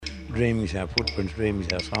dreaming is our footprints, dreaming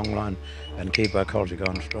is our songline, and keep our culture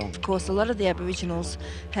going strong. Of course, a lot of the Aboriginals,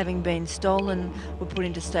 having been stolen, were put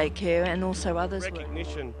into state care, and also others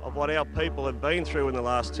recognition of what our people have been through in the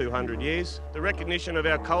last 200 years, the recognition of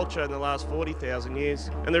our culture in the last 40,000 years,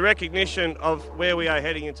 and the recognition of where we are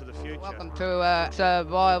heading into the future. Welcome to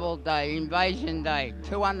Survival Day, Invasion Day.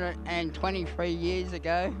 223 years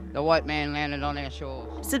ago, the white man landed on our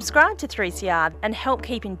shores. Subscribe to 3CR and help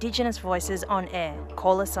keep Indigenous voices on air.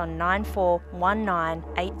 Call us on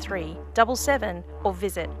 94198377 or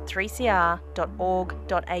visit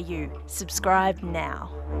 3cr.org.au. Subscribe now.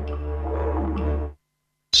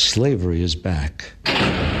 Slavery is back.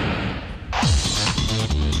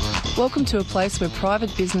 Welcome to a place where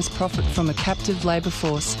private business profit from a captive labour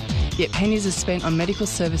force, yet pennies are spent on medical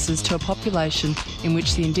services to a population in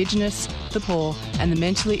which the Indigenous, the poor and the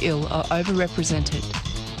mentally ill are overrepresented.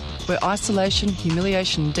 Where isolation,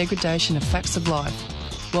 humiliation and degradation are facts of life.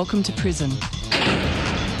 Welcome to prison.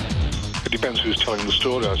 It depends who's telling the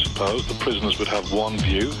story, I suppose. The prisoners would have one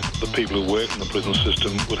view, the people who work in the prison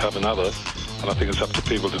system would have another, and I think it's up to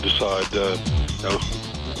people to decide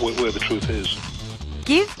where the truth is.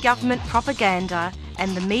 Give government propaganda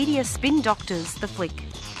and the media spin doctors the flick.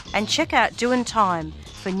 And check out Doin' Time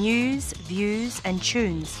for news, views and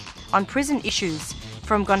tunes on prison issues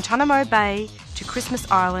from Guantanamo Bay to Christmas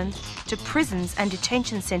Island to prisons and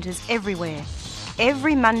detention centres everywhere.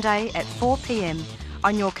 Every Monday at 4 p.m.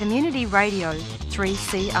 on your community radio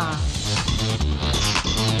 3CR.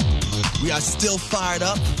 We are still fired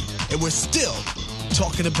up and we're still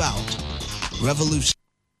talking about revolution.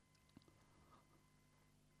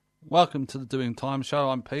 Welcome to the Doing Time Show.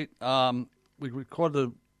 I'm Pete. We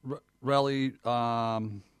recorded a rally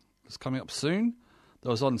that's coming up soon. That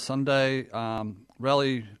was on Sunday.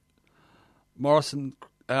 Rally Morrison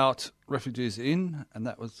out, refugees in, and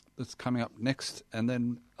that's coming up next. And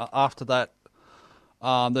then after that,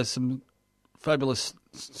 there's some fabulous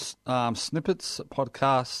snippets,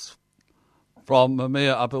 podcasts from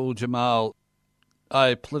Mumia Abu-Jamal,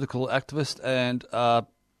 a political activist and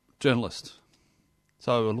journalist.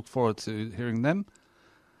 So I look forward to hearing them.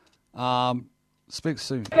 Speak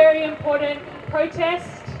soon. Very important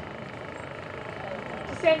protest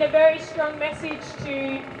to send a very strong message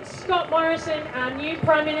to Scott Morrison, our new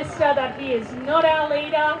Prime Minister, that he is not our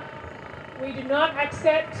leader. We do not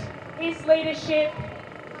accept his leadership,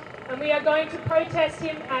 and we are going to protest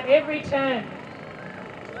him at every turn.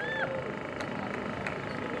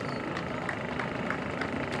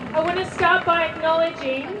 I want to start by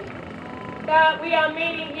acknowledging that we are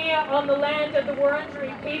meeting here on the land of the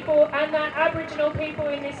Wurundjeri people, and that Aboriginal people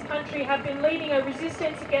in this country have been leading a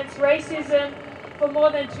resistance against racism for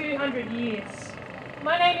more than 200 years.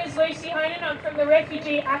 My name is Lucy Honan. I'm from the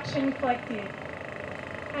Refugee Action Collective.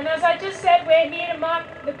 And as I just said, we're here to mark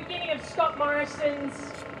the beginning of Scott Morrison's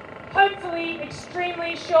hopefully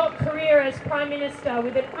extremely short career as Prime Minister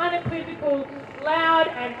with an unequivocal, loud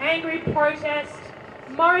and angry protest.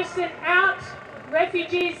 Morrison out,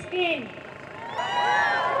 refugees in.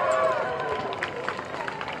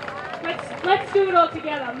 Let's do it all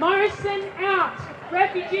together. Morrison out,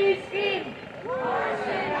 refugees in.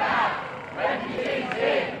 Morrison out, refugees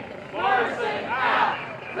in. Morrison out,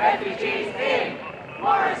 refugees in.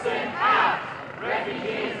 Morrison out,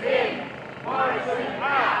 refugees in. Morrison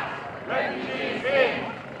out, refugees in.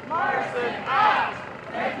 Morrison out,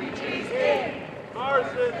 refugees in.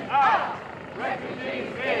 Morrison out,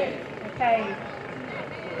 refugees in. Okay.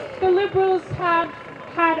 The Liberals have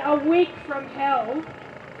had a week from hell,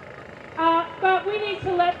 but we need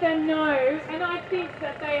to let them know, and I think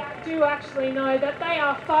that they do actually know, that they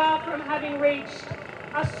are far from having reached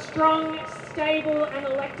a strong, stable and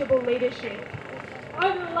electable leadership.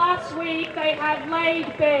 Over the last week, they have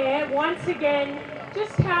laid bare, once again,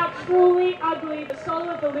 just how truly ugly the soul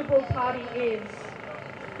of the Liberal Party is.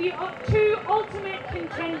 The two ultimate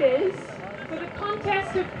contenders for the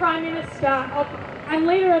contest of Prime Minister and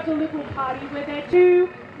leader of the Liberal Party were their two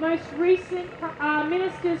most recent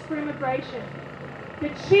ministers for immigration, the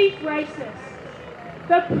chief racists,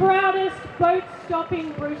 the proudest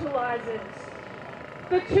boat-stopping brutalisers.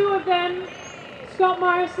 The two of them, Scott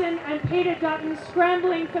Morrison and Peter Dutton,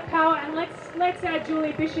 scrambling for power, and let's add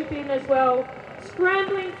Julie Bishop in as well,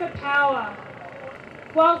 scrambling for power,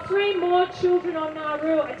 while 3 more children on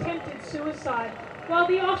Nauru attempted suicide, while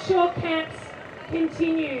the offshore camps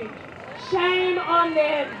continued. Shame on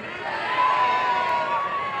them.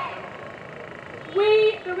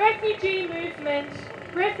 We, the refugee movement,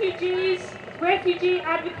 refugee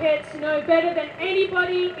advocates know better than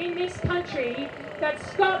anybody in this country that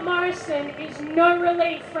Scott Morrison is no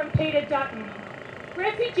relief from Peter Dutton.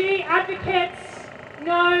 Refugee advocates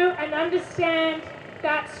know and understand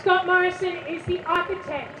that Scott Morrison is the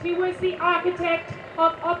architect. He was the architect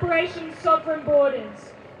of Operation Sovereign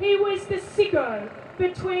Borders. He was the sicko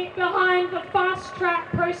behind the fast-track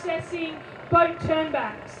processing boat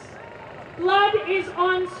turnbacks. Blood is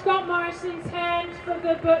on Scott Morrison's hands for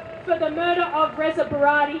the murder of Reza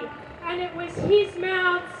Barati, and it was his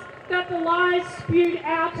mouth that the lies spewed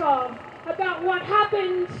out of about what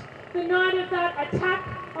happened the night of that attack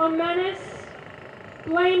on Manus,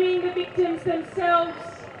 blaming the victims themselves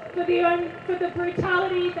for the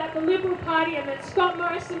brutality that the Liberal Party and that Scott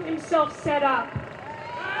Morrison himself set up.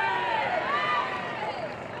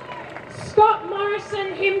 Scott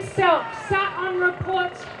Morrison himself sat on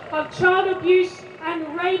reports of child abuse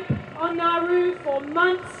and rape on Nauru for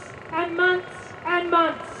months and months and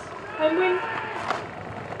months.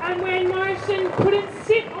 And when Morrison couldn't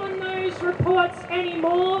sit on those reports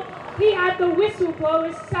anymore, he had the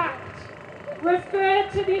whistleblowers sacked,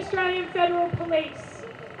 referred to the Australian Federal Police.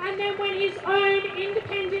 And then when his own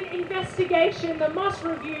independent investigation, the Moss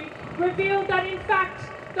Review, revealed that in fact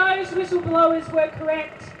those whistleblowers were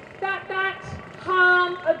correct, that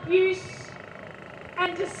harm, abuse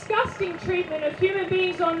and disgusting treatment of human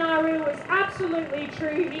beings on Nauru was absolutely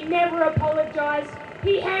true. He never apologised.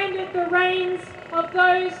 He handed the reins of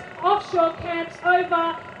those offshore camps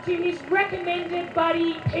over to his recommended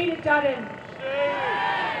buddy, Peter Dutton.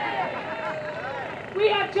 We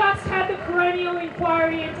have just had the coronial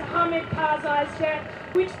inquiry into Hamid Karzai's death,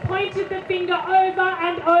 which pointed the finger over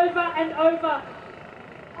and over and over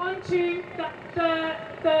onto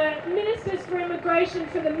the Ministers for Immigration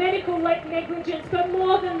for the medical negligence, but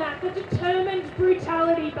more than that, the determined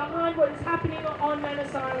brutality behind what is happening on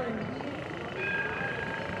Manus Island.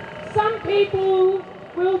 Some people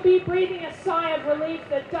will be breathing a sigh of relief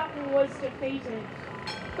that Dutton was defeated.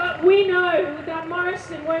 But we know that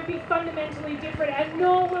Morrison won't be fundamentally different, and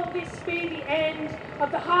nor will this be the end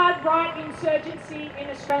of the hard right insurgency in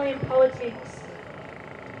Australian politics.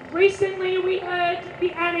 Recently we heard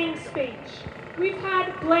the Anning speech. We've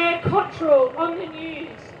had Blair Cottrell on the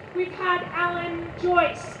news. We've had Alan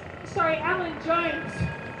Jones,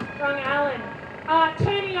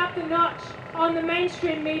 turning up the notch on the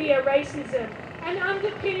mainstream media racism. And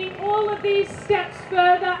underpinning all of these steps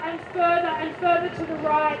further and further and further to the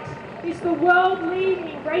right is the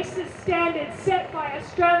world-leading racist standards set by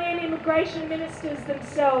Australian immigration ministers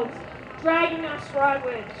themselves, dragging us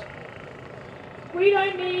rightward. We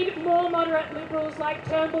don't need more moderate Liberals like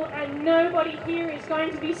Turnbull, and nobody here is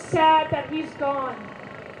going to be sad that he's gone.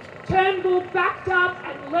 Turnbull backed up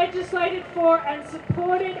and legislated for and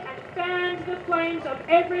supported and fanned the flames of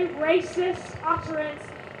every racist utterance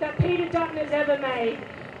that Peter Dutton has ever made.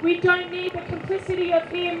 We don't need the complicity of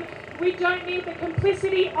him. We don't need the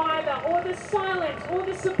complicity either, or the silence, or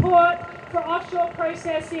the support for offshore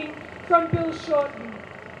processing from Bill Shorten.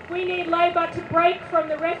 We need Labor to break from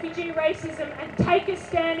the refugee racism and take a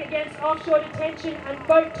stand against offshore detention and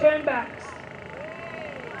boat turnbacks.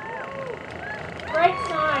 Great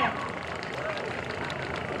sign.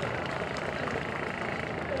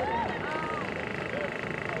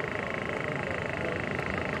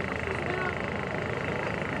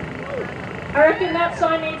 I reckon that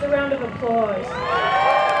sign needs a round of applause.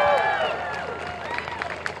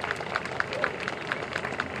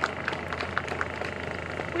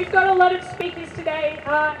 We've got a lot of speakers today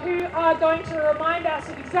who are going to remind us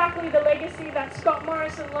of exactly the legacy that Scott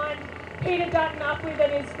Morrison lined Peter Dutton up with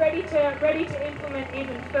and is ready to implement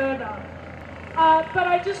even further. But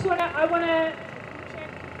I want to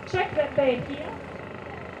check that they're here.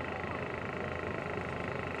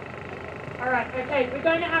 All right, okay, we're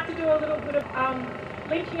going to have to do a little bit of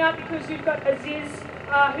linking up because we've got Aziz,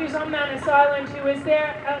 who's on Manus Island, who was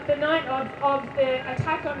there at the night of the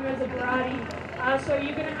attack on Reza Barati. So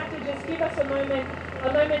you're going to have to just give us a moment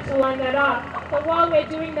to line that up. But while we're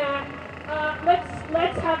doing that,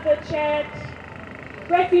 let's have the chant: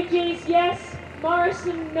 refugees, yes;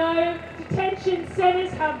 Morrison, no; detention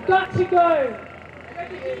centres have got to go.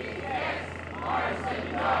 Refugees, yes;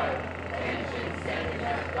 Morrison, no; detention centres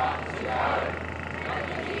have got to go.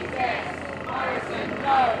 Refugees, yes; Morrison,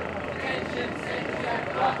 no; detention centres have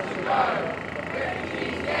got to go.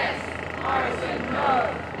 Refugees, yes; Morrison,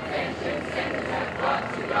 no; detention centres have got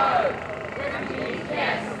to go. Refugees,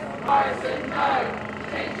 yes; Morrison, no;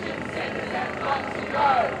 detention centres have got to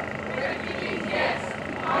go. Refugees, yes;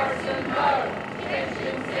 Morrison, no;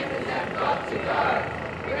 detention centres have got to go.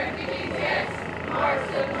 Refugees, yes;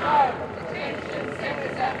 Morrison, no; detention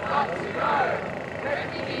centres have got to go.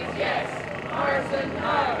 Refugees, yes; Morrison,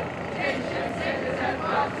 no; detention centres have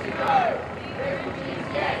got to go. Refugees,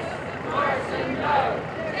 yes; Morrison, no;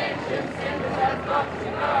 detention centres have got to go.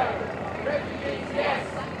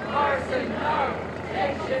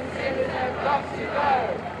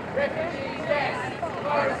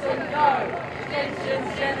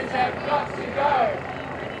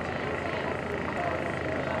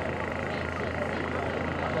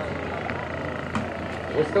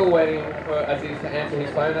 We're still waiting for Aziz to answer his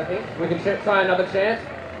phone, I think. We can try another chant.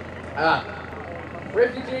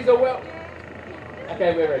 Refugees are well...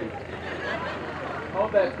 Okay, we're ready.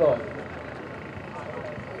 Hold that thought.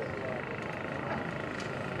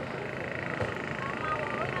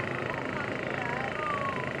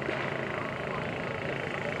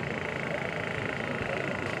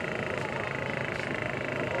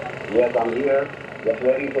 Yes, I'm here. Just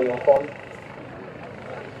waiting for your call.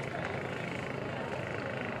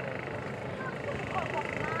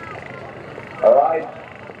 All right.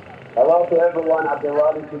 Hello to everyone at the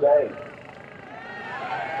rally today.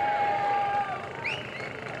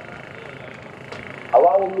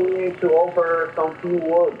 Allow me to offer some few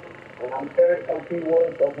words, and I'm sharing some few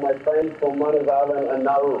words of my friends from Manus Island and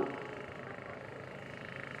Nauru.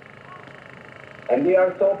 And we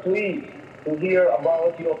are so pleased to hear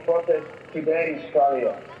about your protest today in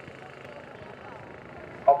Australia.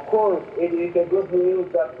 Of course, it is a good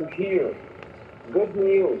news that to hear. Good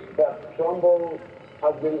news that Trumbull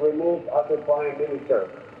has been removed as a Prime Minister.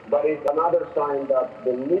 But it's another sign that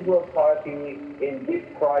the Liberal Party in this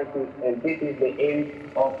crisis, and this is the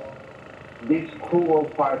end of this cruel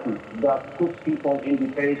party that puts people in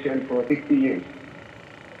detention for 60 years.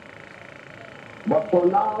 But for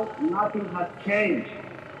now, nothing has changed.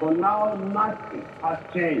 For now, nothing has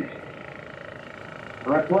changed.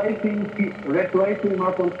 Replacing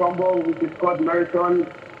Malcolm Trumbull with Scott Morrison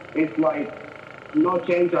is like no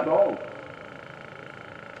change at all.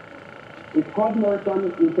 Scott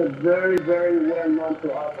Morrison is a very, very well known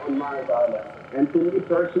to us on Manus Island. And to me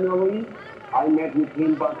personally, I met with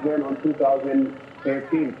him back then on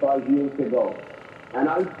 2013, 5 years ago. And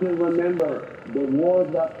I still remember the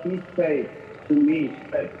words that he said to me,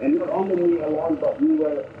 and not only me alone, but we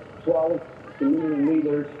were 12 community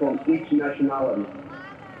leaders from each nationality.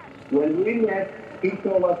 When we met, he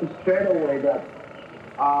told us straight away that,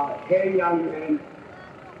 hey young man,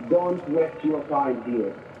 don't waste your time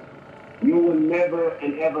here. You will never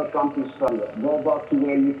and ever come to Australia. Go back to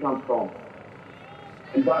where you come from.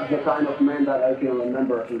 And that's the kind of man that I can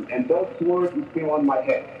remember him. And those words are still on my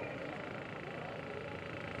head.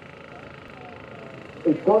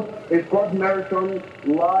 Scott Morrison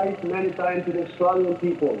lies many times to the Australian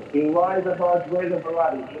people. He lies about Reza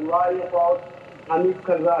Barati. He lies about Hamid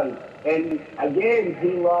Karzai. And again,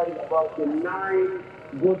 he lies about the 9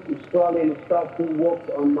 good Australian staff who worked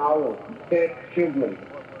on Nauru, 6 children.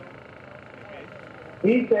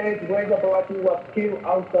 He said Reza Barati was killed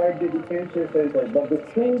outside the detention center, but the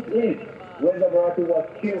truth is Reza Barati was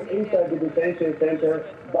killed inside the detention center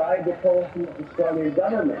by the policy of the Australian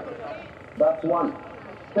government. That's one.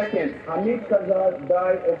 Second, Hamid Karzai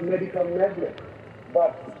died of medical neglect,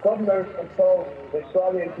 but Scott Morrison told the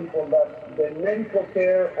Australian people that the medical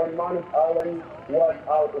care on Manus Island was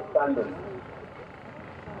outstanding.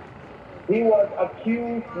 He was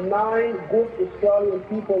accused 9 good Australian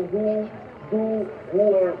people who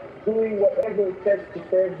were doing whatever it takes to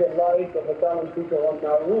save the lives of the Asylum people on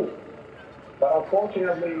Nauru. But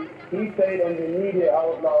unfortunately, he said on the media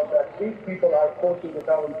out loud that these people are forcing the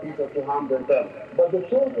Asylum people to harm themselves. But the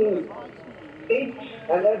truth is, each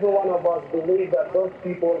and every one of us believe that those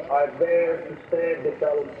people are there to save the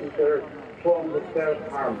Asylum people from the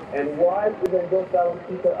self-harm. And why even those Asylum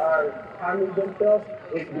people are harming themselves,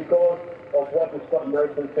 it's because of what Scott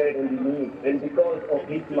Morrison said in the news and because of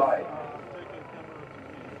his life.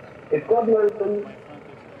 Scott Morrison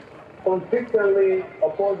consistently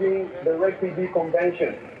opposing the Refugee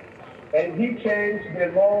Convention, and he changed the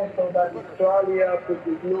law so that Australia could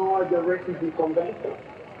ignore the Refugee Convention.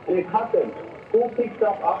 And it happened. Who picked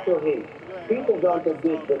up after him? Peter Dutton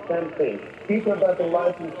did the same thing. Peter Dutton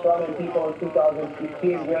lied to Australian people in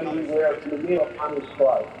 2015 when we were in the middle of Amish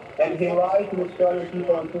strike. And he lied to Australian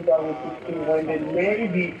people in 2016 when the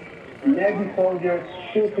Navy soldiers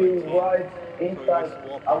shooting right inside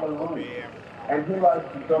our room. And he lies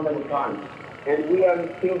to so many times. And we are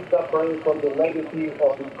still suffering from the legacy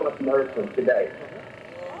of Scott Morrison today.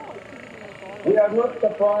 We are not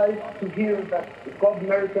surprised to hear that Scott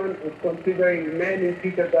Morrison is considering naming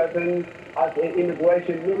Peter Dutton as an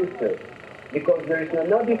immigration minister, because there is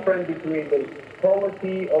no difference between the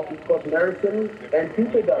policy of Scott Morrison and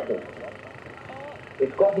Peter Dutton.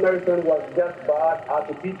 Scott Morrison was just bad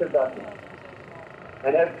as Peter Dutton.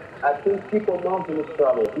 And I think people know in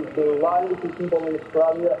Australia. He's been lying to people in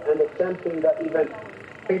Australia, and the same thing that even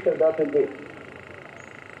Peter Dutton did.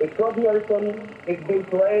 Scott Morrison has been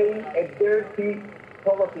playing a dirty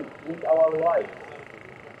politics with our lives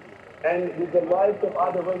and with the lives of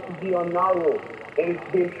other refugees on Nauru. And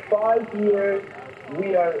it's been 5 years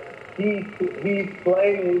we are he's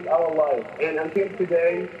playing with our life, and until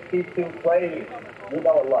today, he's still playing with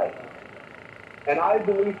our life. And I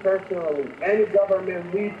believe personally, any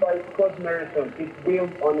government led by Scott Morrison is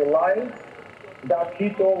built on a lie that he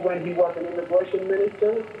told when he was an immigration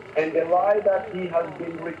minister, and the lie that he has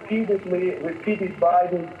been repeated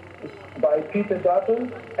by Peter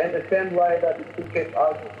Dutton, and the same lie that is to keep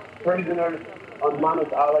us prisoners on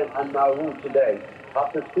Manus Island and Nauru today,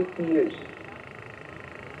 after 60 years.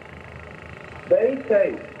 They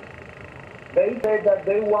say that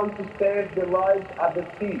they want to save the lives at the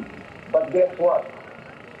sea, but guess what?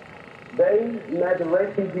 They made the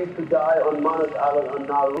refugees to die on Manus Island and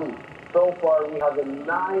Nauru. So far, we have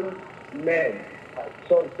 9 men.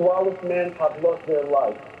 So 12 men have lost their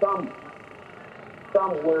lives. Some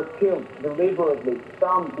were killed deliberately,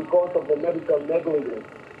 some because of the medical negligence,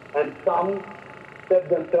 and some set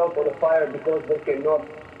themselves on the fire because they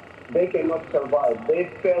cannot survive. They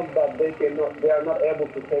felt that they are not able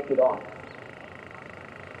to take it on.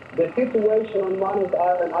 The situation on Manus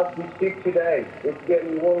Island as we speak today is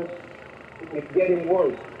getting worse. It's getting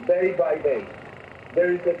worse day by day.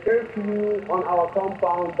 There is a curfew on our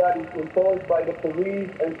compound that is imposed by the police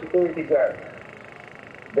and security guards.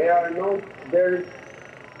 There is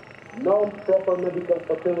no proper medical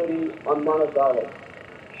facility on Manus Island.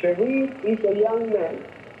 Sharif is a young man.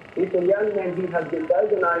 He has been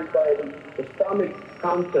diagnosed by the stomach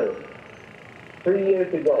cancer 3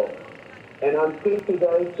 years ago. And until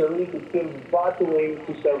today, Sharif is still battling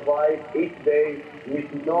to survive each day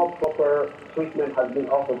with no proper treatment has been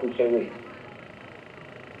offered to Sharif.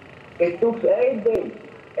 It took 8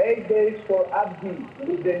 days for Abdi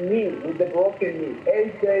with the broken knee.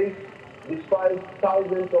 8 days, despite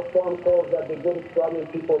thousands of phone calls that the good Australian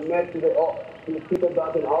people made to the Peter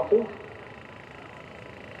Dutton office,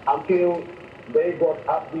 until they got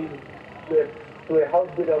Abdi to a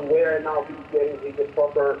hospital where now he's getting the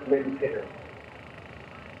proper medication.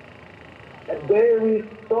 And there is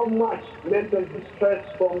so much mental distress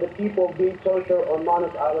from the people being tortured on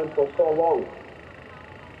Manus Island for so long.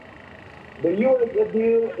 The U.S.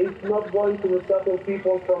 deal is not going to resettle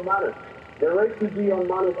people from Manus. The refugees on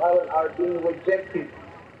Manus Island are being rejected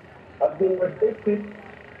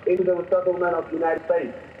into the resettlement of the United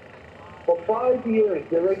States. For 5 years,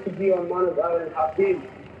 the refugees on Manus Island have been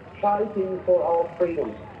fighting for our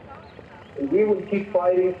freedoms. And we will keep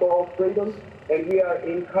fighting for our freedoms, and we are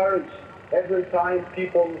encouraged every time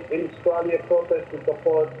people in Australia protest to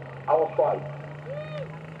support our fight.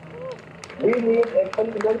 We need a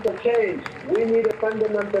fundamental change. We need a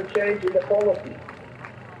fundamental change in the policy.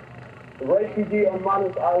 Refugees on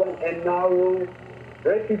Manus Island and Nauru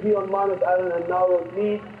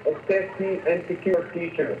need a safety and secure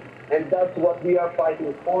future. And that's what we are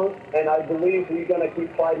fighting for, and I believe we're going to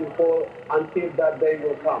keep fighting for until that day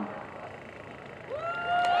will come.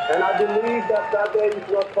 And I believe that day is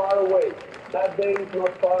not far away. That day is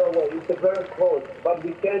not far away. It's very close, but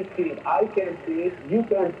we can't see it. I can't see it, you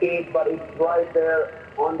can't see it, but it's right there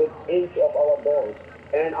on the edge of our doors.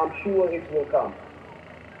 And I'm sure it will come.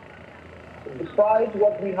 Despite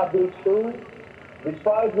what we have been through,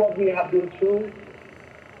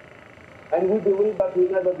 and we believe that we've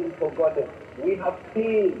never been forgotten. We have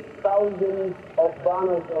seen thousands of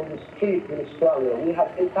banners on the street in Australia. We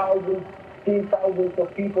have seen thousands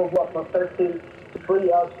of people who are protesting to free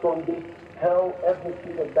us from this hell every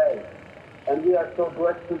single day. And we are so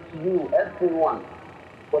grateful to you, everyone,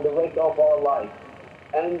 for the rest of our life.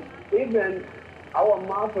 And even our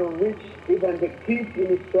mother reached even the kids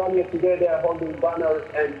in Australia today, they are holding banners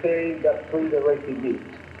and saying that free the refugees.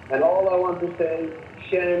 And all I want to say,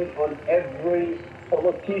 shame on every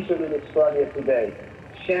politician in Australia today.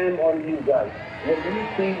 Shame on you guys. When you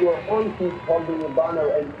see your own kids holding a banner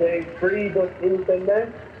and saying free those innocent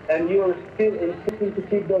men, and you are still insisting to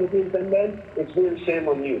keep those innocent men, it's really shame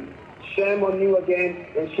on you. Shame on you again,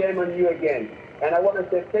 and shame on you again. And I want to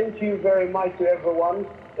say thank you very much to everyone,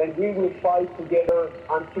 and we will fight together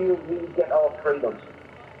until we get our freedoms.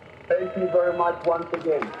 Thank you very much once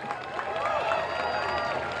again.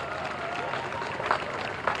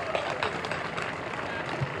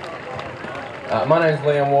 My name is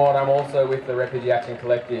Liam Ward. I'm also with the Refugee Action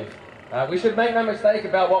Collective. We should make no mistake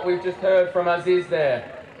about what we've just heard from Aziz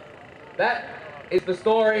there. That is the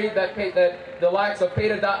story that the likes of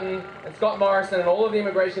Peter Dutton and Scott Morrison and all of the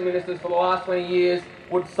immigration ministers for the last 20 years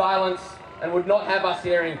would silence and would not have us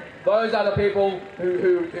hearing. Those are the people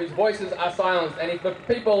whose voices are silenced. And if the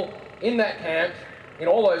people in that camp, in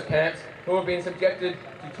all those camps, who have been subjected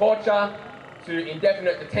to torture, to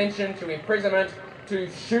indefinite detention, to imprisonment, to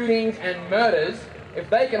shootings and murders, If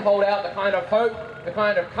they can hold out the kind of hope, the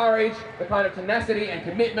kind of courage, the kind of tenacity and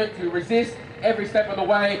commitment to resist every step of the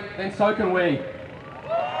way, then so can we.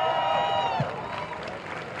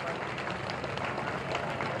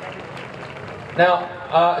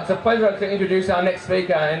 Now, it's a pleasure to introduce our next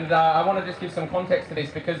speaker, and I want to just give some context to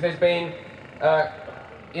this, because there's been,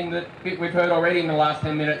 in the bit we've heard already in the last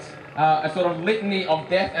 10 minutes, a sort of litany of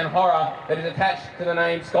death and horror that is attached to the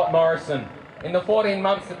name Scott Morrison. In the 14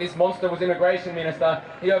 months that this monster was Immigration Minister,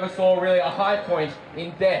 he oversaw really a high point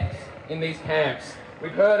in deaths in these camps.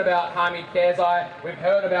 We've heard about Hamid Karzai, we've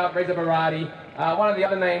heard about Reza Barati. One of the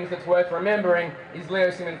other names that's worth remembering is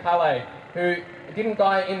Leo Simankale, who didn't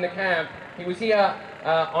die in the camp. He was here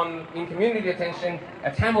in community detention,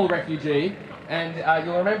 a Tamil refugee, and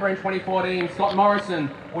you'll remember in 2014, Scott Morrison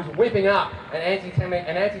was whipping up an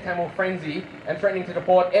anti-Tamil frenzy and threatening to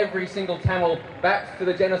deport every single Tamil back to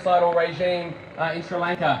the genocidal regime in Sri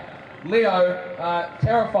Lanka. Leo,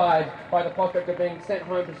 terrified by the prospect of being sent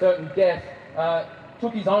home to certain death,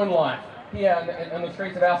 took his own life here in the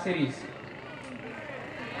streets of our cities.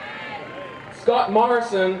 Scott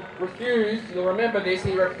Morrison refused, you'll remember this,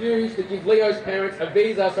 he refused to give Leo's parents a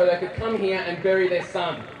visa so they could come here and bury their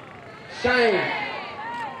son. Shame.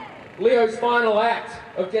 Leo's final act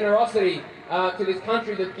of generosity to this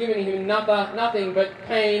country that's given him nothing but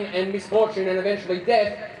pain and misfortune and eventually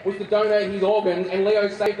death was to donate his organs, and Leo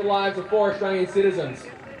saved the lives of 4 Australian citizens.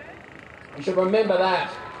 You should remember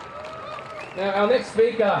that. Now, our next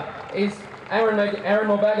speaker is Aaron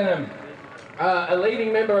Mulbaganam, a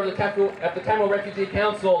leading member of the Tamil Refugee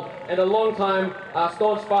Council and a long-time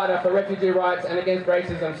staunch fighter for refugee rights and against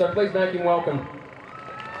racism. So please make him welcome.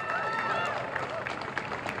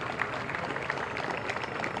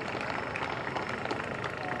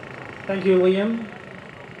 Thank you, Liam.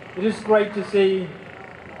 It is great to see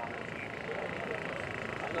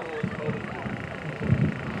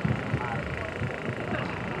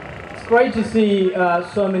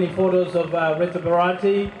so many photos of Reza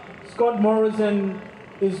Barati. Scott Morrison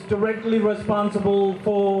is directly responsible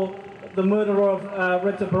for the murder of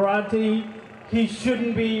Reza Barati. He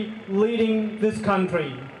shouldn't be leading this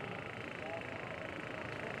country.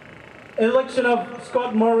 Election of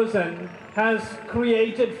Scott Morrison has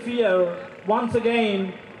created fear once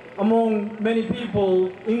again among many people,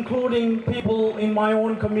 including people in my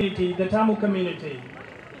own community, the Tamil community.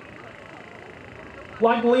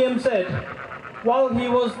 Like Liam said, while he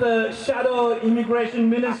was the shadow immigration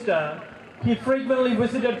minister, he frequently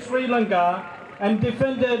visited Sri Lanka and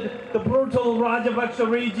defended the brutal Rajapaksa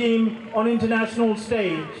regime on international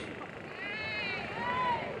stage.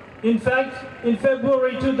 In fact, in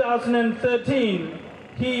February 2013,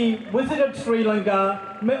 he visited Sri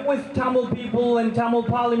Lanka, met with Tamil people and Tamil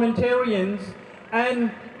parliamentarians,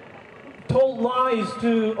 and told lies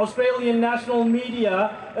to Australian national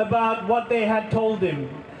media about what they had told him.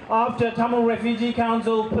 After Tamil Refugee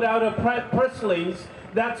Council put out a press release,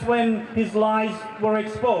 that's when his lies were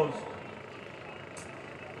exposed.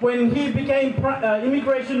 When he became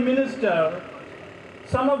immigration minister,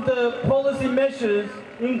 some of the policy measures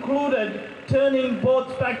included turning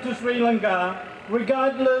boats back to Sri Lanka,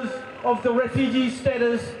 regardless of the refugee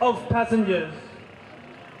status of passengers.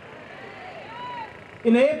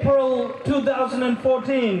 In April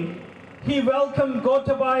 2014, he welcomed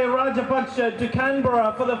Gotabaya Rajapaksa to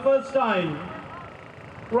Canberra for the first time.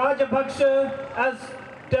 Rajapaksa, as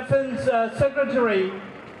Defence Secretary,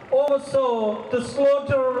 oversaw the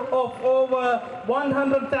slaughter of over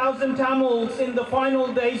 100,000 Tamils in the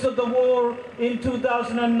final days of the war in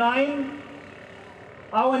 2009.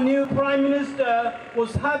 Our new Prime Minister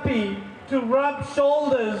was happy to rub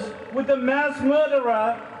shoulders with the mass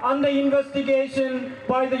murderer under investigation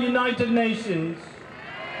by the United Nations.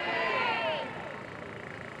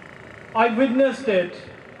 I witnessed it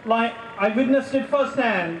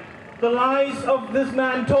firsthand, the lies of this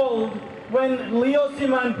man told when Leo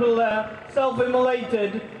Simankale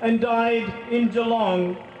self-immolated and died in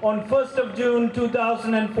Geelong on 1st of June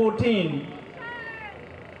 2014.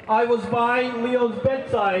 I was by Leo's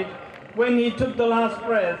bedside when he took the last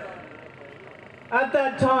breath. At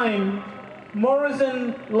that time,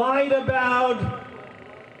 Morrison lied about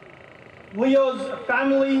Leo's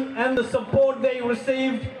family and the support they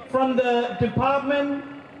received from the department.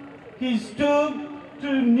 He stood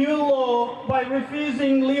to new law by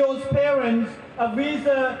refusing Leo's parents a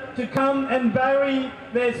visa to come and bury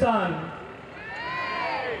their son.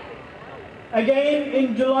 Again,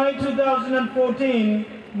 in July 2014,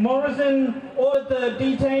 Morrison ordered the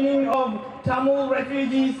detaining of Tamil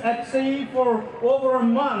refugees at sea for over a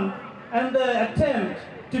month and the attempt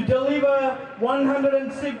to deliver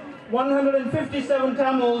 157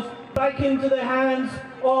 Tamils back into the hands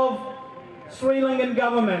of Sri Lankan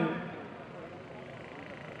government.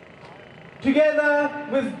 Together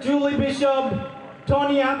with Julie Bishop,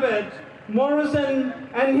 Tony Abbott, Morrison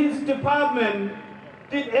and his department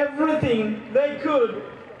did everything they could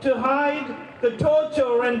to hide the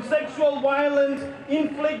torture and sexual violence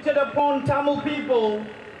inflicted upon Tamil people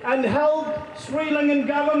and help Sri Lankan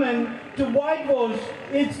government to whitewash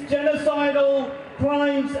its genocidal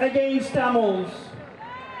crimes against Tamils.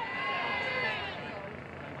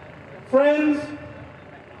 Friends,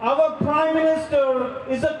 our Prime Minister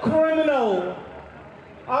is a criminal.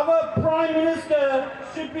 Our Prime Minister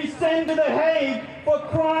should be sent to The Hague for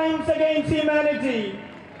crimes against humanity.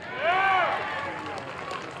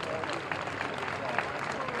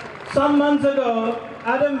 Some months ago,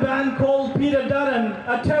 Adam Ban called Peter Dutton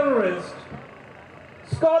a terrorist.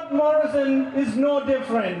 Scott Morrison is no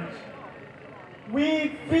different.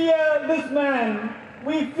 We fear this man.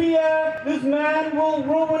 We fear this man will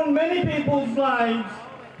ruin many people's lives.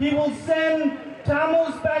 He will send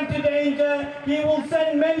Tamils back to danger. He will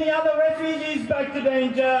send many other refugees back to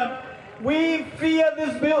danger. We fear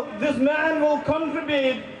this man will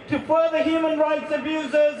contribute to further human rights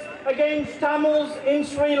abuses against Tamils in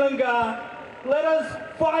Sri Lanka. Let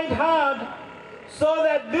us fight hard so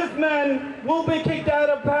that this man will be kicked out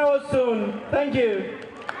of power soon. Thank you.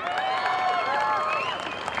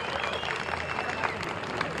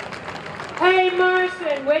 Hey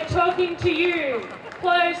Morrison, we're talking to you.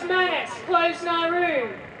 Close Manus, close Nauru.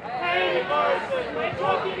 Hey Morrison, we're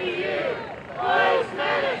talking to you. Close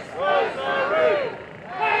Manus, close Nauru.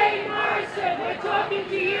 Hey Morrison, we're talking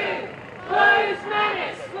to you. Close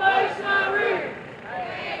Manus, close Nauru.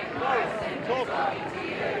 Hey Morrison, we're talking to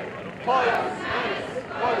you. Close Manus,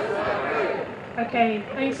 close Nauru. Okay,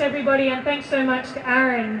 thanks everybody, and thanks so much to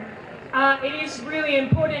Aaron. It is really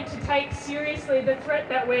important to take seriously the threat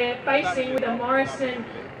that we're facing with the Morrison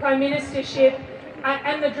Prime Ministership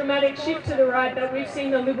and the dramatic shift to the right that we've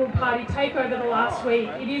seen the Liberal Party take over the last week.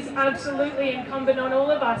 It is absolutely incumbent on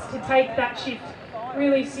all of us to take that shift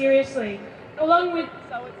really seriously. Along with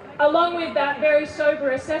that very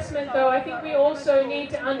sober assessment, though, I think we also need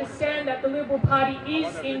to understand that the Liberal Party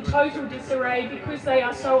is in total disarray because they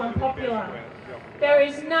are so unpopular. There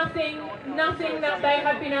is nothing that they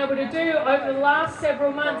have been able to do over the last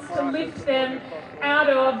several months to lift them out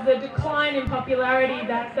of the decline in popularity,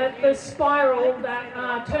 that the spiral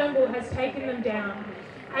that Turnbull has taken them down.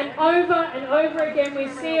 And over again we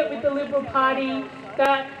see it with the Liberal Party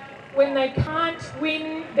that when they can't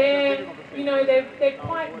win they're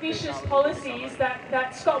quite vicious policies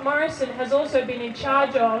that Scott Morrison has also been in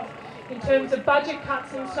charge of in terms of budget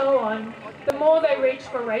cuts and so on. The more they reach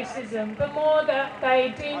for racism, the more that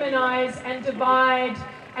they demonise and divide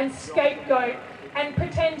and scapegoat and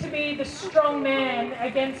pretend to be the strong man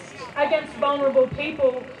against vulnerable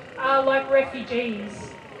people like refugees.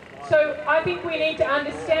 So I think we need to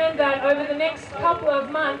understand that over the next couple of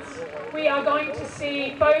months we are going to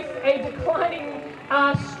see both a declining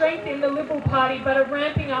strength in the Liberal Party but a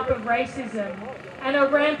ramping up of racism and a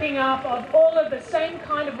ramping up of all of the same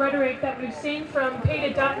kind of rhetoric that we've seen from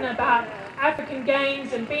Peter Dutton about African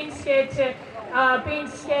gangs and being scared to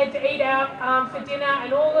eat out for dinner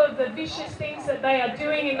and all of the vicious things that they are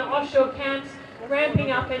doing in the offshore camps,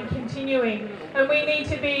 ramping up and continuing. And we need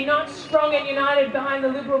to be not strong and united behind the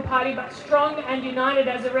Liberal Party, but strong and united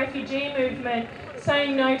as a refugee movement,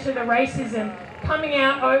 saying no to the racism, coming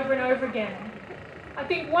out over and over again. I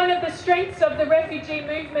think one of the strengths of the refugee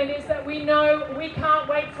movement is that we know we can't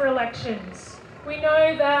wait for elections. We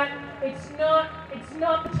know that it's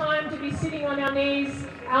not the time to be sitting on our knees,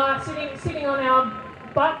 sitting on our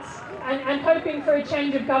butts and hoping for a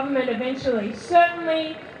change of government eventually.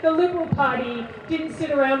 Certainly the Liberal Party didn't sit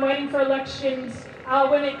around waiting for elections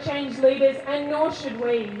when it changed leaders, and nor should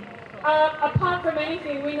we. Apart from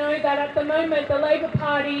anything, we know that at the moment the Labor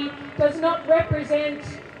Party does not represent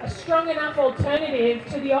a strong enough alternative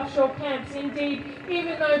to the offshore camps. Indeed,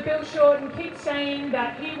 even though Bill Shorten keeps saying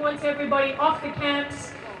that he wants everybody off the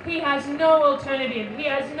camps, he has no alternative. He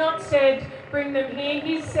has not said bring them here.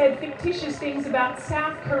 He's said fictitious things about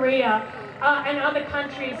South Korea and other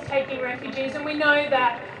countries taking refugees, and we know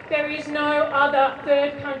that there is no other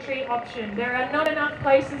third country option. There are not enough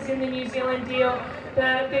places in the New Zealand deal.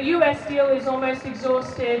 The US deal is almost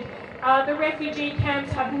exhausted. The refugee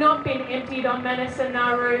camps have not been emptied on Manus and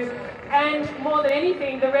Nauru, and more than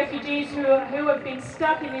anything, the refugees who have been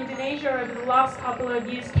stuck in Indonesia over the last couple of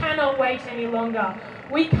years cannot wait any longer.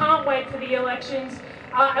 We can't wait for the elections,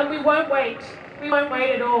 and we won't wait. We won't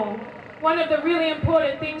wait at all. One of the really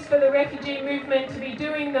important things for the refugee movement to be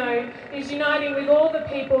doing, though, is uniting with all the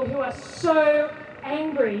people who are so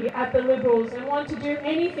angry at the Liberals and want to do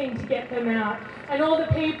anything to get them out, and all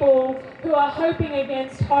the people who are hoping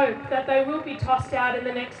against hope that they will be tossed out in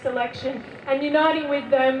the next election, and uniting with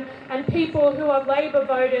them, and people who are Labor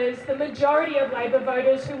voters, the majority of Labor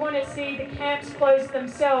voters who want to see the camps close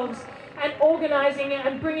themselves, and organising it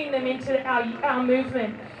and bringing them into our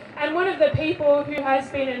movement. And one of the people who has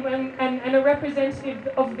been, and a representative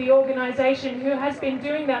of the organisation who has been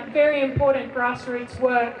doing that very important grassroots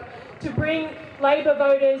work to bring Labor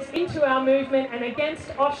voters into our movement and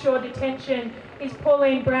against offshore detention is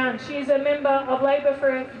Pauline Brown. She is a member of Labor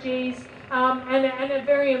for Refugees and a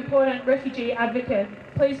very important refugee advocate.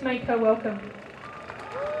 Please make her welcome.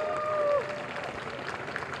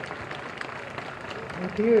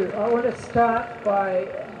 Thank you. I want to start by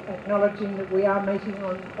acknowledging that we are meeting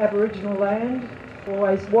on Aboriginal land,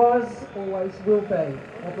 always was, always will be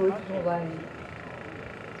Aboriginal land.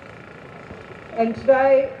 And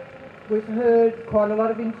today we've heard quite a lot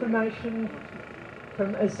of information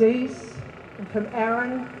from Aziz and from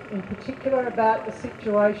Aaron in particular about the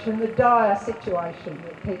situation, the dire situation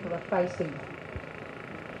that people are facing.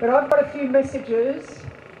 But I've got a few messages,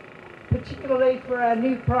 particularly for our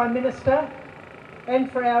new Prime Minister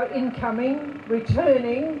and for our incoming,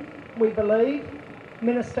 returning, we believe,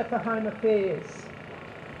 Minister for Home Affairs.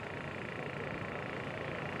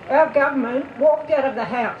 Our government walked out of the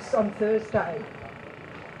House on Thursday.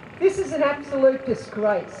 This is an absolute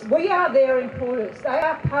disgrace. We are their employers. They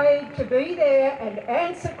are paid to be there and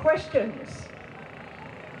answer questions.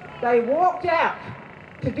 They walked out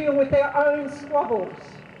to deal with their own squabbles.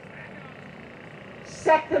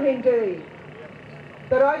 Sack them indeed.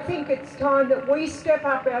 But I think it's time that we step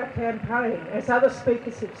up our campaign, as other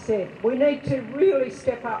speakers have said. We need to really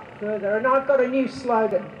step up further, and I've got a new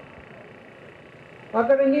slogan. I've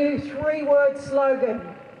got a new 3-word slogan,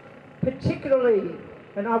 particularly,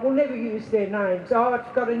 and I will never use their names.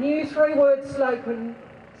 I've got a new 3-word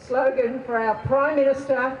slogan for our Prime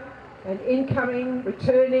Minister and incoming,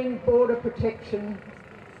 returning Border Protection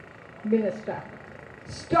Minister.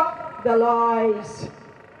 Stop the lies.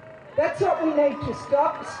 That's what we need to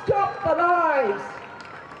stop. Stop the lies.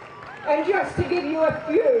 And just to give you a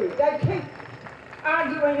few, they keep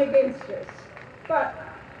arguing against us. But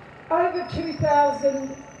over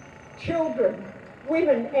 2,000 children,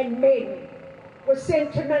 women and men were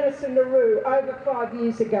sent to Manus and Nauru over 5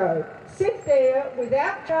 years ago. Sent there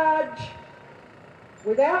without charge,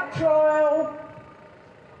 without trial,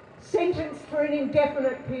 sentenced for an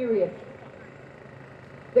indefinite period.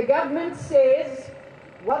 The government says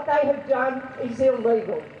what they have done is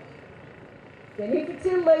illegal. Then if it's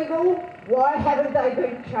illegal, why haven't they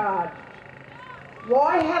been charged?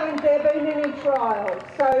 Why haven't there been any trials?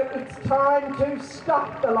 So it's time to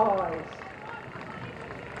stop the lies.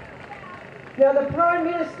 Now the Prime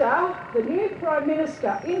Minister, the new Prime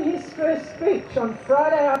Minister, in his first speech on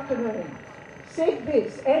Friday afternoon, said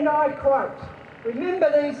this, and I quote,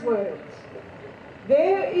 remember these words,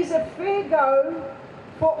 "There is a fair go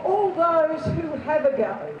for all those who have a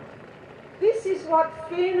go. This is what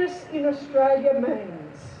fairness in Australia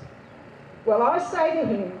means." Well, I say to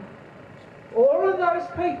him, all of those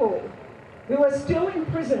people who are still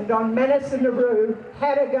imprisoned on Manus and Nauru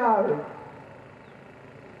had a go.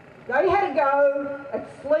 They had a go at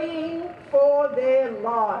fleeing for their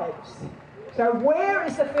lives. So where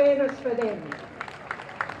is the fairness for them?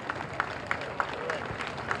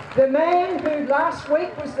 The man who last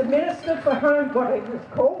week was the Minister for what it was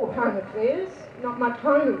called Home Affairs, not much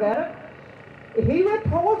home about it, he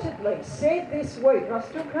reportedly said this week, I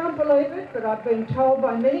still can't believe it, but I've been told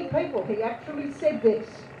by many people, he actually said this,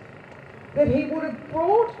 that he would have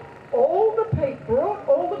brought all the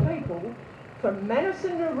people from Manus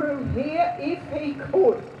and Nauru here if he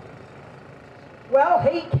could. Well,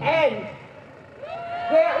 he can.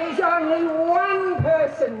 There is only one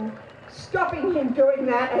person stopping him doing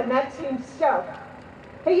that, and that's himself.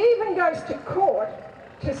 He even goes to court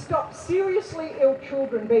to stop seriously ill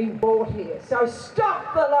children being brought here. So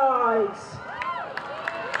stop the lies.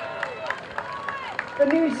 The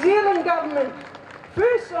New Zealand government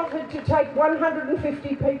first offered to take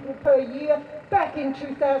 150 people per year back in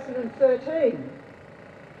 2013.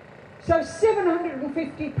 So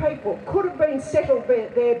 750 people could have been settled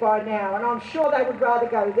there by now, and I'm sure they would rather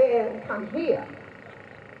go there than come here.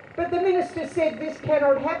 But the Minister said this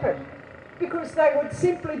cannot happen because they would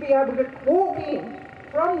simply be able to walk in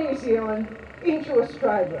from New Zealand into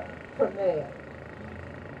Australia from there.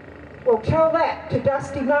 Well, tell that to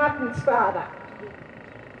Dusty Martin's father.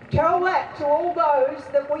 Tell that to all those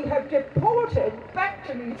that we have deported back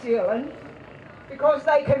to New Zealand because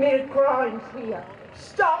they committed crimes here.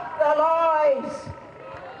 Stop the lies.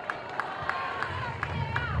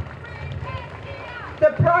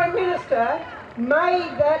 The Prime Minister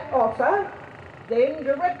made that offer then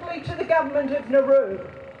directly to the government of Nauru.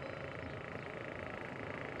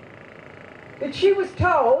 But she was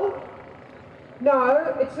told,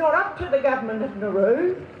 no, it's not up to the government of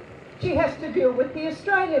Nauru. She has to deal with the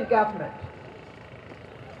Australian government.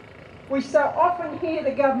 We so often hear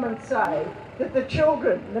the government say that the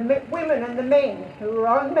children, the women and the men who are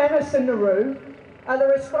on Manus and Nauru are the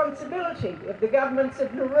responsibility of the governments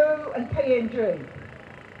of Nauru and PNG.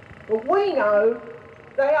 But we know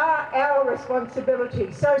they are our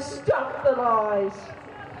responsibility, so stop the lies.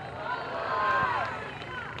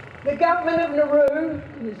 The government of Nauru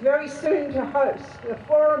is very soon to host a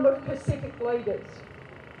forum of Pacific leaders.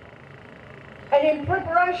 And in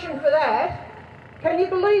preparation for that, can you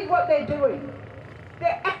believe what they're doing?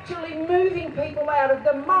 They're actually moving people out of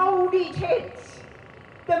the mouldy tents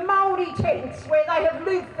where they have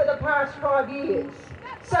lived for the past 5 years,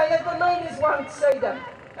 so that the leaders won't see them.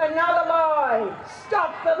 Another lie.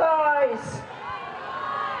 Stop the lies.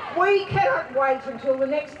 We cannot wait until the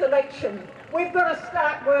next election. We've got to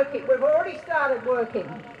start working. We've already started working.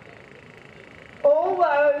 All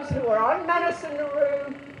those who are on Manus and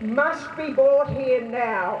Nauru must be brought here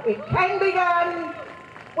now. It can be done.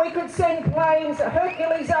 We could send planes, a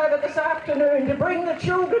Hercules over this afternoon to bring the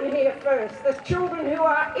children here first, the children who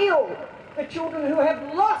are ill, the children who have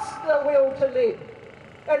lost the will to live.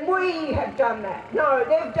 And we have done that. No,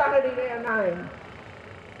 they've done it in our name.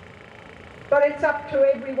 But it's up to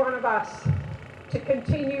every one of us to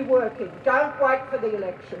continue working. Don't wait for the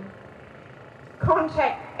election.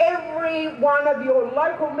 Contact every one of your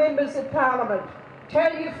local members of Parliament.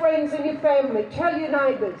 Tell your friends and your family. Tell your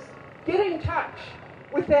neighbours. Get in touch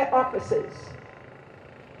with their officers.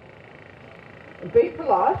 And be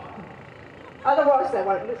polite. Otherwise they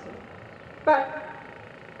won't listen. But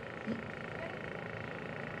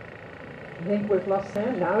I think we've lost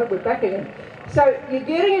sound. No, we're back again. So you're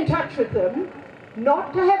getting in touch with them,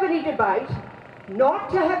 not to have any debate, not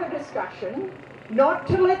to have a discussion, not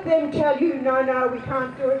to let them tell you, no, we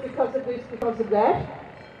can't do it because of this, because of that.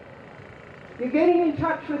 You're getting in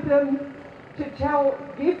touch with them to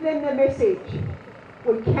give them the message.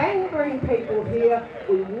 We can bring people here.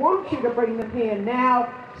 We want you to bring them here now.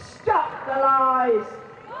 Stop the lies.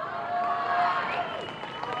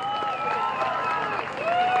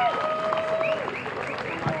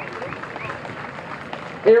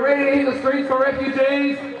 Are you ready to hit the streets for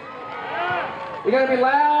refugees? You're going to be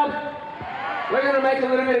loud? We're going to make a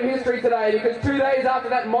little bit of history today, because 2 days after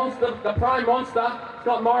that monster, the Prime Monster,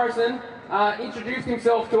 Scott Morrison, introduced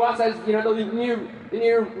himself to us as, the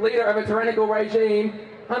new leader of a tyrannical regime,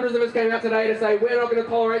 hundreds of us came out today to say, we're not going to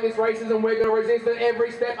tolerate this racism, we're going to resist it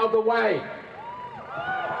every step of the way.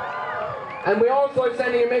 And we're also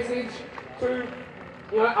sending a message to,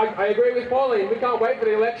 I agree with Pauline, we can't wait for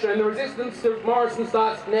the election. The resistance to Morrison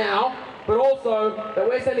starts now, but also that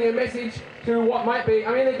we're sending a message to what might be,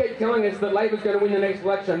 they keep telling us that Labor's going to win the next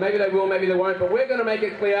election. Maybe they will, maybe they won't, but we're going to make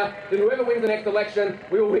it clear that whoever wins the next election,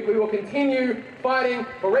 we will continue fighting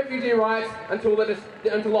for refugee rights until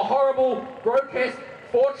the horrible, grotesque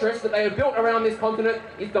fortress that they have built around this continent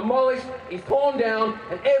is demolished, is torn down,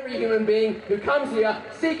 and every human being who comes here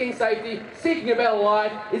seeking safety, seeking a better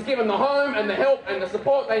life, is given the home and the help and the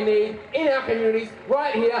support they need in our communities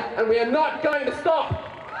right here, and we are not going to stop.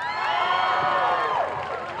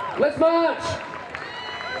 Let's march!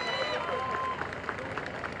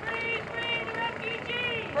 Free the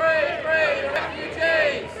refugees! Free the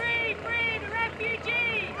refugees! Free the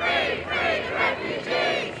refugees! Free the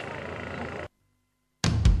refugees!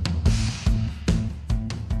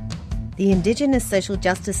 The Indigenous Social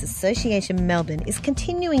Justice Association Melbourne is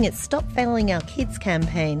continuing its Stop Failing Our Kids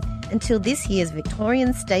campaign until this year's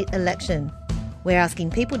Victorian state election. We're asking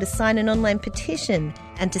people to sign an online petition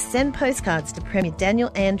and to send postcards to Premier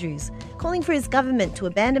Daniel Andrews, calling for his government to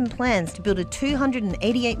abandon plans to build a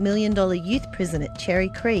 $288 million youth prison at Cherry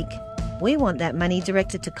Creek. We want that money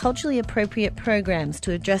directed to culturally appropriate programs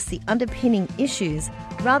to address the underpinning issues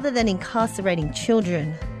rather than incarcerating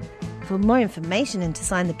children. For more information and to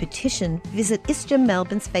sign the petition, visit ISJA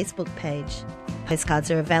Melbourne's Facebook page. Postcards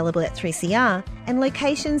are available at 3CR and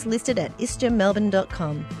locations listed at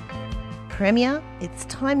isjamelbourne.com. Premier, it's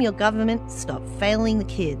time your government stopped failing the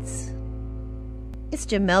kids.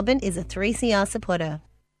 ISJA Melbourne is a 3CR supporter.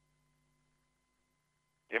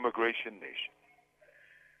 Immigration Nation.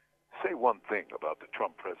 Say one thing about the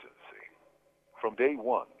Trump presidency. From day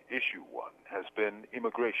one, issue one has been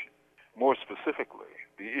immigration. More specifically,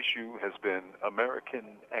 the issue has been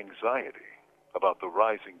American anxiety about the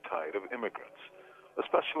rising tide of immigrants,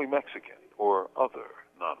 especially Mexican or other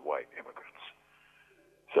non-white immigrants.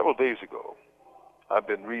 Several days ago, I've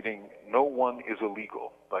been reading No One is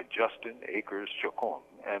Illegal by Justin Akers Chacon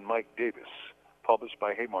and Mike Davis, published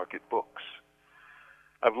by Haymarket Books.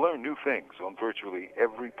 I've learned new things on virtually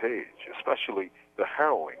every page, especially the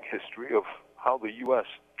harrowing history of how the U.S.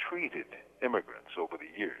 treated immigrants over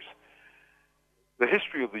the years. The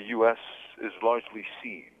history of the U.S. is largely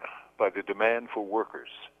seen by the demand for workers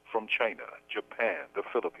from China, Japan, the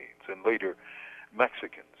Philippines, and later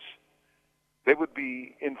Mexicans. They would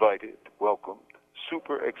be invited, welcomed,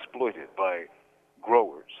 super exploited by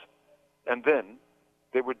growers, and then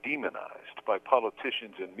they were demonized by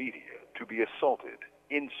politicians and media to be assaulted,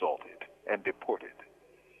 insulted, and deported.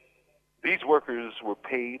 These workers were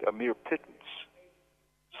paid a mere pittance.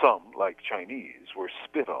 Some, like Chinese, were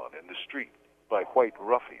spit on in the street by white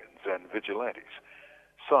ruffians and vigilantes.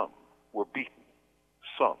 Some were beaten.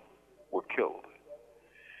 Some were killed.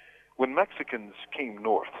 When Mexicans came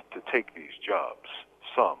north to take these jobs,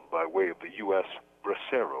 some by way of the U.S.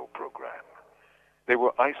 Bracero program, they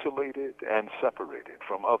were isolated and separated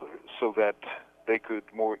from others so that they could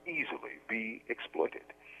more easily be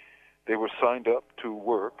exploited. They were signed up to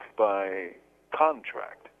work by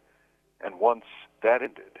contract, and once that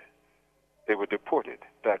ended, they were deported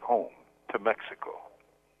back home to Mexico.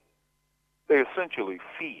 They essentially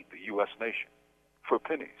feed the U.S. nation for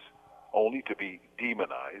pennies, only to be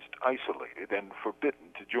demonized, isolated, and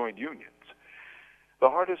forbidden to join unions. The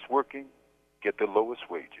hardest working get the lowest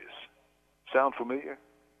wages. Sound familiar?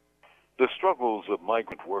 The struggles of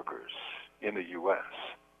migrant workers in the U.S.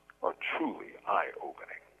 are truly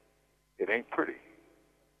eye-opening. It ain't pretty,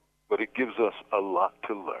 but it gives us a lot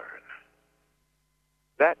to learn.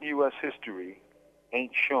 That U.S. history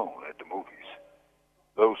ain't shown at the movies.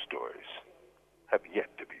 Those stories have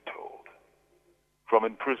yet to be told. From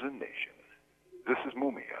Imprisoned Nation, this is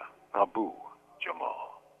Mumia Abu Jamal.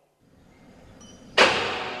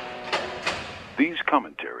 These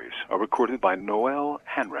commentaries are recorded by Noel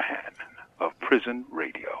Hanrahan of Prison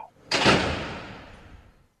Radio.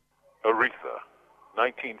 Aretha,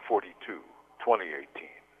 1942-2018.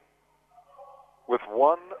 With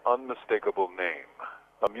one unmistakable name,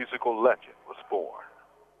 a musical legend was born,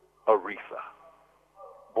 Aretha.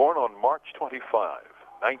 Born on March 25,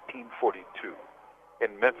 1942,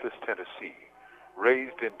 in Memphis, Tennessee,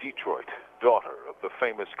 raised in Detroit, daughter of the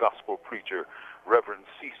famous gospel preacher Reverend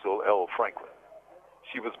Cecil L. Franklin.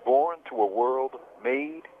 She was born to a world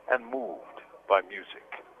made and moved by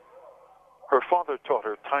music. Her father taught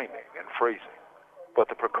her timing and phrasing, but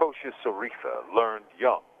the precocious Aretha learned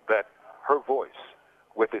young that her voice,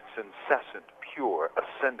 with its incessant, pure,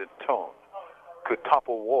 ascendant tone, could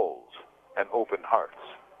topple walls and open hearts.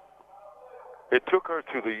 It took her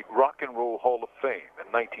to the Rock and Roll Hall of Fame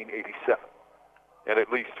in 1987, and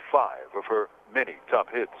at least 5 of her many top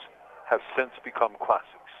hits have since become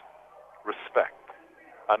classics. Respect,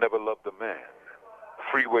 I Never Loved a Man,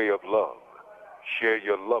 Freeway of Love, Share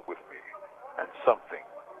Your Love With Me, and Something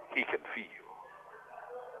He Can Feel.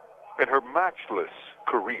 In her matchless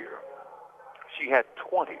career, she had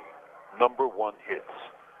 20 #1 hits,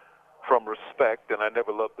 from Respect and I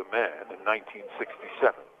Never Loved a Man in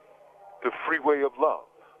 1967 to Freeway of Love,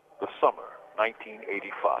 the summer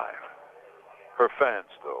 1985. Her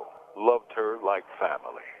fans, though, loved her like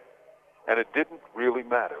family, and it didn't really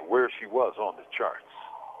matter where she was on the charts.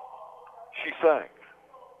 She sang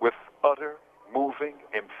with utter, moving,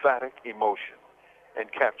 emphatic emotion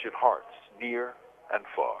and captured hearts near and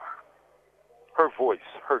far. Her voice,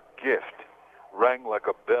 her gift, rang like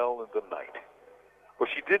a bell in the night. But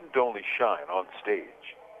she didn't only shine on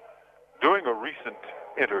stage. During a recent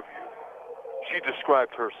interview, she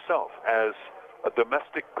described herself as a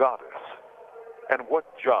domestic goddess. And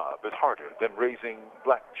what job is harder than raising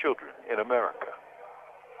black children in America?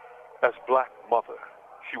 As black mother,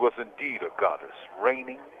 she was indeed a goddess,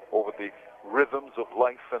 reigning over the rhythms of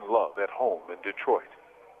life and love at home in Detroit.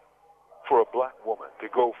 For a black woman to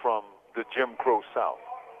go from the Jim Crow South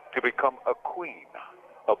to become a queen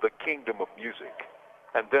of the kingdom of music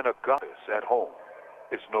and then a goddess at home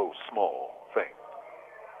is no small thing.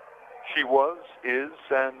 She was, is,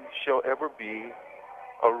 and shall ever be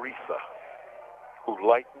Aretha, who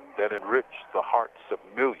lightened and enriched the hearts of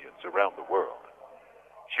millions around the world.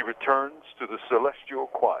 She returns to the celestial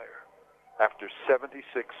choir after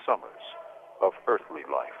 76 summers of earthly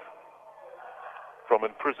life. From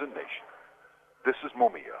Imprisoned Nation, this is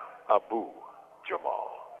Mumia Abu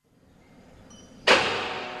Jamal.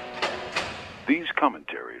 These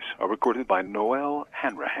commentaries are recorded by Noel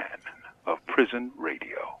Hanrahan of Prison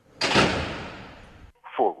Radio.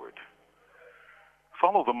 Forward.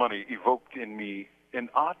 Follow the Money evoked in me an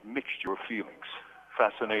odd mixture of feelings: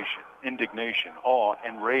 fascination, indignation, awe,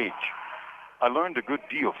 and rage. I learned a good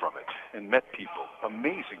deal from it and met people,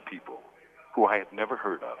 amazing people, who I had never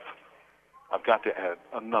heard of. I've got to add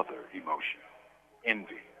another emotion,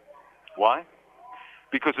 envy. Why?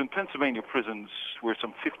 Because in Pennsylvania prisons, where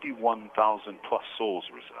some 51,000 plus souls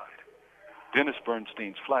reside, Dennis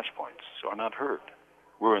Bernstein's flashpoints are not heard.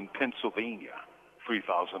 We're in Pennsylvania,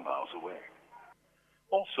 3,000 miles away.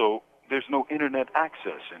 Also, there's no internet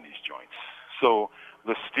access in these joints, so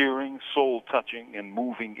the steering, soul-touching, and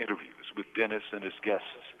moving interviews with Dennis and his guests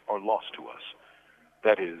are lost to us.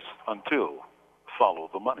 That is, until Follow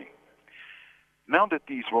the Money. Now that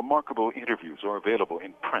these remarkable interviews are available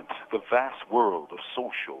in print, the vast world of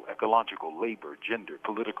social, ecological, labor, gender,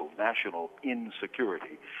 political, national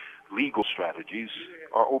insecurity, legal strategies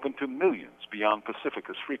are open to millions beyond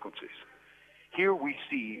Pacifica's frequencies. Here we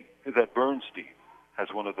see that Bernstein has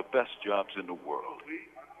one of the best jobs in the world.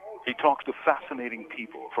 He talks to fascinating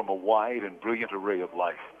people from a wide and brilliant array of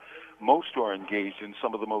life. Most are engaged in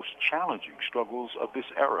some of the most challenging struggles of this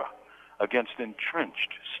era against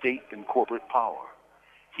entrenched state and corporate power.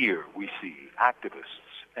 Here we see activists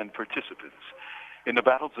and participants in the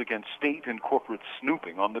battles against state and corporate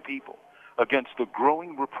snooping on the people, against the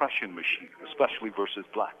growing repression machine, especially versus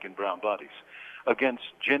black and brown bodies, against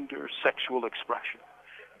gender, sexual expression,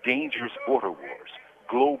 dangerous border wars,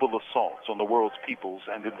 global assaults on the world's peoples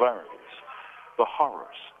and environments, the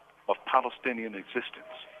horrors of Palestinian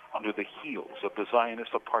existence under the heels of the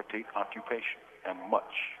Zionist apartheid occupation, and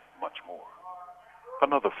much, much more.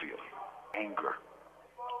 Another feeling, anger.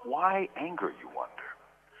 Why anger, you wonder?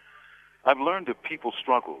 I've learned of people's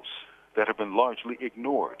struggles that have been largely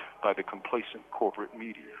ignored by the complacent corporate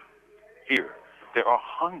media. Here, there are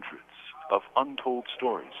hundreds of untold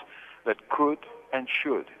stories that could and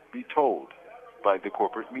should be told by the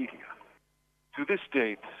corporate media. To this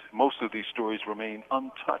date, most of these stories remain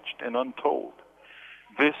untouched and untold.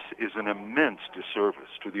 This is an immense disservice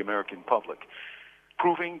to the American public,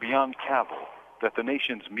 proving beyond cavil that the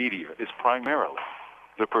nation's media is primarily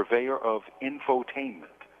the purveyor of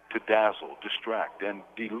infotainment to dazzle, distract, and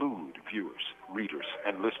delude viewers, readers,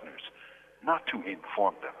 and listeners, not to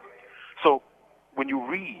inform them. So, when you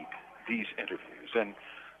read these interviews and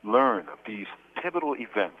learn of these pivotal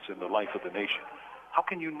events in the life of the nation, how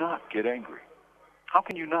can you not get angry? How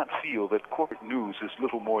can you not feel that corporate news is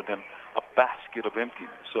little more than a basket of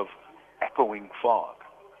emptiness, of echoing fog?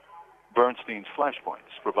 Bernstein's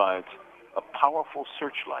Flashpoints provides a powerful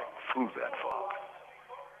searchlight through that fog.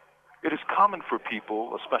 It is common for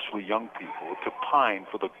people, especially young people, to pine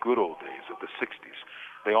for the good old days of the 60s.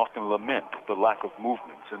 They often lament the lack of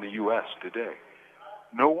movements in the U.S. today.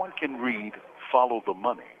 No one can read Follow the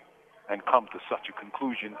Money and come to such a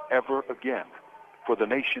conclusion ever again, for the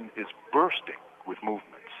nation is bursting with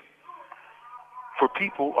movements. For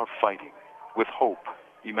people are fighting with hope,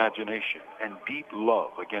 imagination, and deep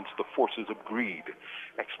love against the forces of greed,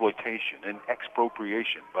 exploitation, and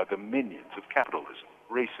expropriation by the minions of capitalism,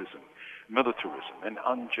 racism, militarism, and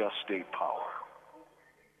unjust state power.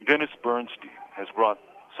 Dennis Bernstein has brought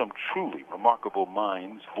some truly remarkable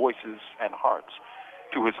minds, voices, and hearts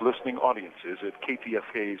to his listening audiences at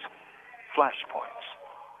KPFK's Flashpoints.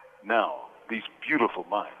 Now, these beautiful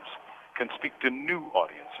minds can speak to new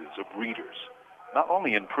audiences of readers, not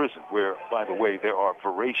only in prison, where, by the way, there are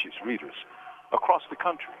voracious readers, across the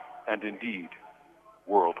country, and indeed,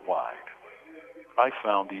 worldwide. I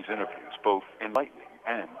found these interviews both enlightening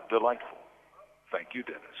and delightful. Thank you,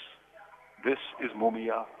 Dennis. This is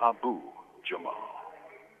Mumia Abu Jamal.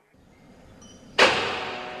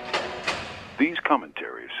 These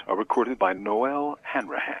commentaries are recorded by Noel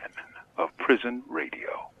Hanrahan of Prison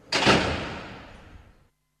Radio.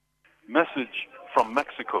 Message from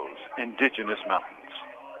Mexico's indigenous mountains.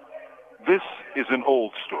 This is an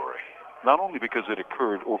old story, not only because it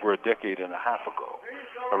occurred over a decade and a half ago,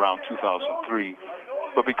 around 2003,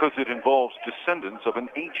 but because it involves descendants of an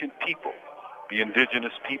ancient people, the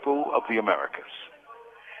indigenous people of the Americas.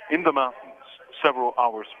 In the mountains, several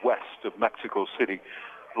hours west of Mexico City,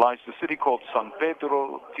 lies the city called San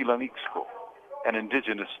Pedro Tilanixco, an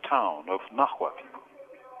indigenous town of Nahua people.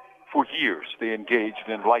 For years, they engaged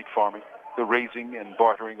in light farming, the raising and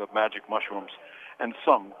bartering of magic mushrooms, and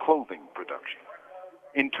some clothing production.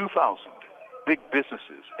 In 2000, big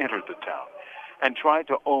businesses entered the town and tried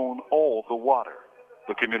to own all the water.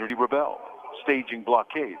 The community rebelled, staging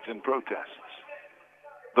blockades and protests.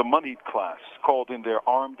 The moneyed class called in their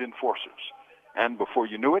armed enforcers, and before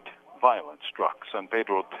you knew it, violence struck San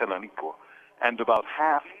Pedro Telanico, and about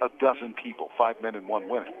half a dozen people, 5 men and 1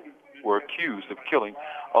 woman, were accused of killing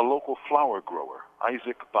a local flower grower,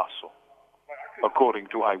 Isaac Basso. According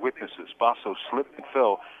to eyewitnesses, Basso slipped and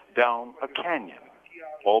fell down a canyon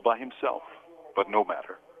all by himself But no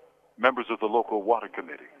matter. Members of the local water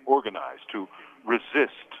committee organized to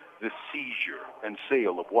resist the seizure and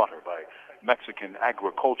sale of water by Mexican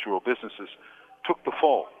agricultural businesses took the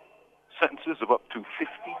fall. Sentences of up to 50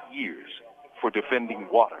 years for defending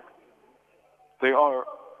water. They are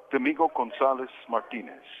Domingo Gonzalez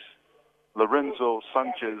Martinez, Lorenzo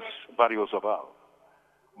Sanchez Barriosabal,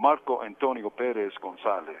 Marco Antonio Perez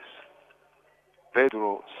Gonzalez,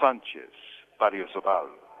 Pedro Sanchez Barriosabal,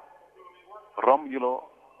 Romulo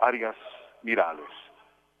Arias Mirales,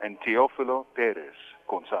 and Teófilo Perez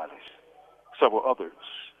Gonzalez. Several others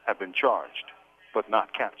have been charged, but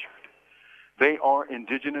not captured. They are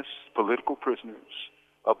indigenous political prisoners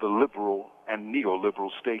of the liberal and neoliberal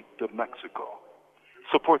state of Mexico.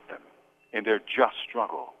 Support them in their just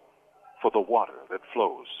struggle for the water that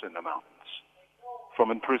flows in the mountains.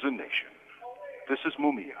 From Imprisoned Nation, this is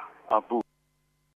Mumia Abu.